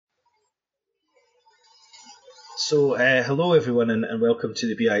Hello everyone, and welcome to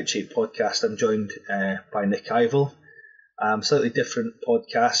the BIH8 podcast. I'm joined by Nick Ivel. Slightly different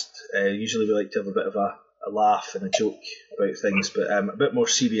podcast. Usually we like to have a bit of a laugh and a joke about things, but a bit more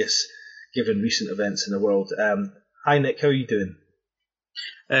serious given recent events in the world. Hi Nick, how are you doing?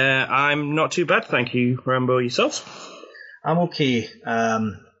 I'm not too bad, thank you. Rambo, yourself? I'm okay.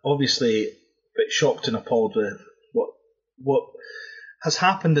 Obviously, a bit shocked and appalled with what has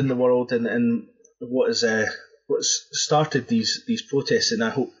happened in the world and what's started these protests, and I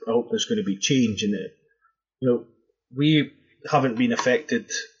hope there's going to be change in it. We haven't been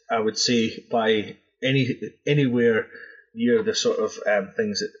affected, I would say, by anywhere near the sort of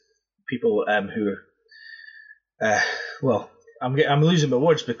things that people who are I'm losing my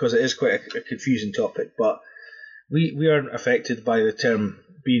words because it is quite a confusing topic, but we aren't affected by the term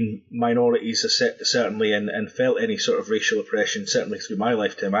being minorities, certainly, and felt any sort of racial oppression, certainly through my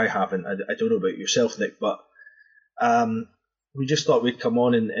lifetime. I haven't. I don't know about yourself, Nick, but we just thought we'd come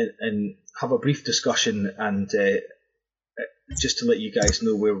on and have a brief discussion and just to let you guys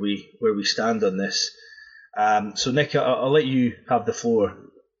know where we stand on this. So, Nick, I'll let you have the floor.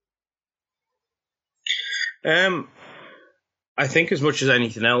 I think as much as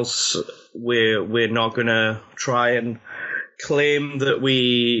anything else, we're not going to try and claim that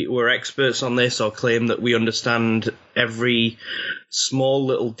we're experts on this or claim that we understand every small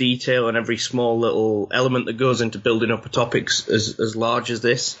little detail and every small little element that goes into building up a topic as large as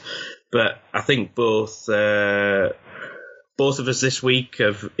this. But I think both of us this week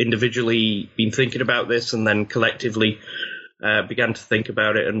have individually been thinking about this and then collectively began to think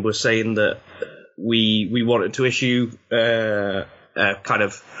about it, and we're saying that we wanted to issue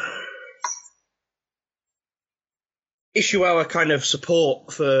issue our kind of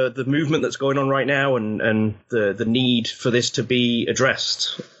support for the movement that's going on right now and the need for this to be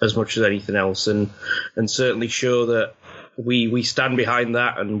addressed as much as anything else, and certainly show that we stand behind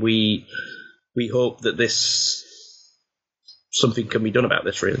that, and we hope that something can be done about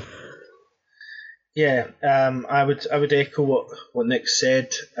this, really. Yeah, I would echo what Nick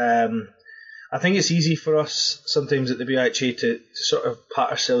said. I think it's easy for us sometimes at the BIHA to sort of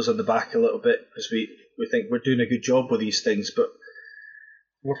pat ourselves on the back a little bit because we think we're doing a good job with these things, but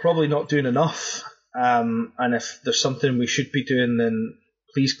we're probably not doing enough. And if there's something we should be doing, then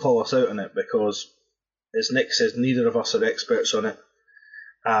please call us out on it, because, as Nick says, neither of us are experts on it.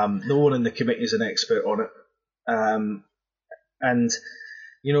 No one in the committee is an expert on it. And,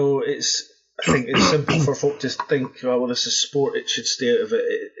 I think it's simple for folk to think, oh, well, this is sport, it should stay out of it.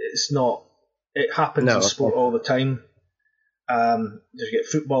 It's not. It happens in sport all the time. You get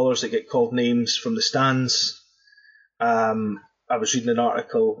footballers that get called names from the stands. I was reading an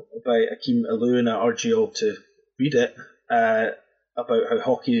article by Akeem Alou, and I urge you all to read it, about how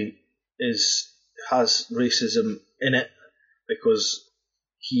hockey has racism in it, because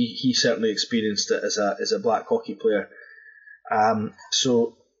he certainly experienced it as a black hockey player.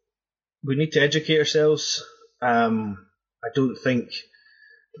 So we need to educate ourselves. I don't think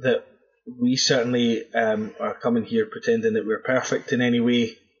that we certainly are coming here pretending that we're perfect in any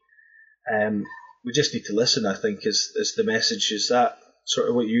way. We just need to listen, I think, is the message. Is that sort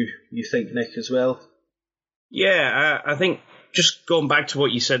of what you think, Nick, as well? Yeah, I think just going back to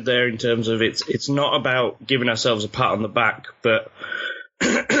what you said there in terms of it's not about giving ourselves a pat on the back, but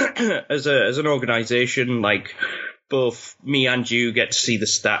as an organisation, like, both me and you get to see the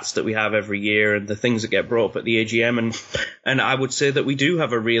stats that we have every year and the things that get brought up at the AGM, and I would say that we do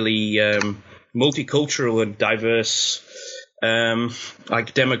have a really multicultural and diverse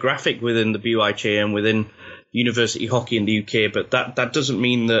demographic within the BYHA and within university hockey in the UK. But that doesn't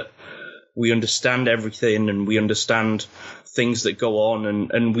mean that we understand everything and we understand things that go on,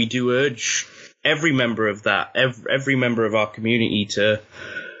 and we do urge every member of every member of our community to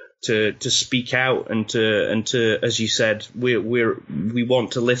speak out and to as you said, we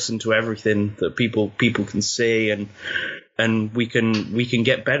want to listen to everything that people can say, and we can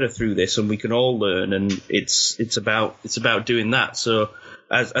get better through this, and we can all learn, and it's about doing that. So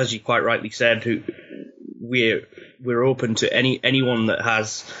as you quite rightly said, we're open to anyone that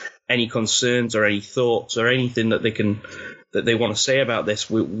has any concerns or any thoughts or anything that they want to say about this.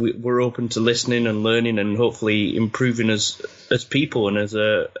 We're open to listening and learning and hopefully improving as people and as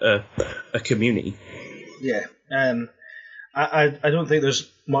a community. Yeah, I don't think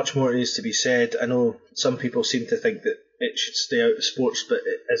there's much more needs to be said. I know some people seem to think that it should stay out of sports, but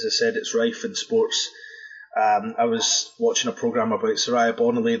as I said, it's rife in sports. I was watching a programme about Soraya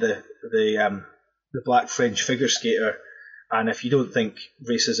Bonelli, the black French figure skater, and if you don't think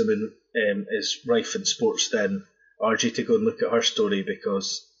racism is rife in sports, then I urge you to go and look at her story,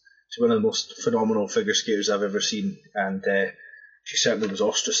 because She's one of the most phenomenal figure skaters I've ever seen, and she certainly was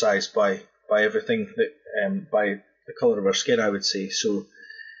ostracised by everything that by the colour of her skin, I would say. So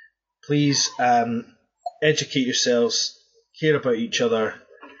please educate yourselves, care about each other,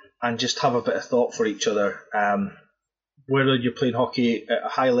 and just have a bit of thought for each other. Whether you're playing hockey at a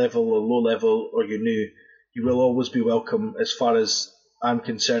high level or low level, or you're new, you will always be welcome. As far as I'm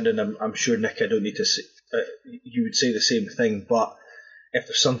concerned, and I'm sure, Nick, I don't need to say, you would say the same thing, but if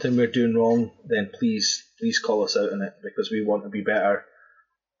there's something we're doing wrong, then please call us out on it, because we want to be better,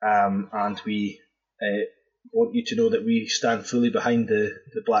 and we want you to know that we stand fully behind the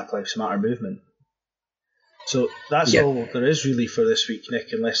Black Lives Matter movement. So that's all there is really for this week, Nick,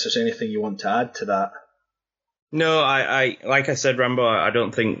 unless there's anything you want to add to that. No, I like I said, Rambo, I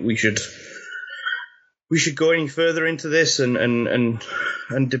don't think we should go any further into this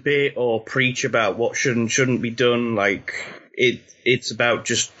and debate or preach about what should and shouldn't be done. Like, it's about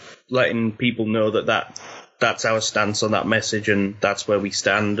just letting people know that's our stance on that message, and that's where we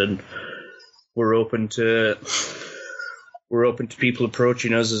stand, and we're open to people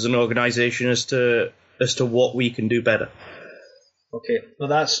approaching us as an organisation as to what we can do better. Okay, well,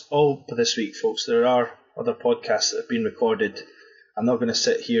 that's all for this week, folks. There are other podcasts that have been recorded. I'm not going to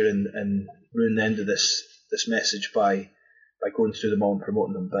sit here and ruin the end of this message by going through them all and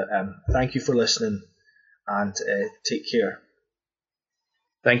promoting them. But thank you for listening, and take care.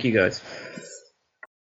 Thank you, guys.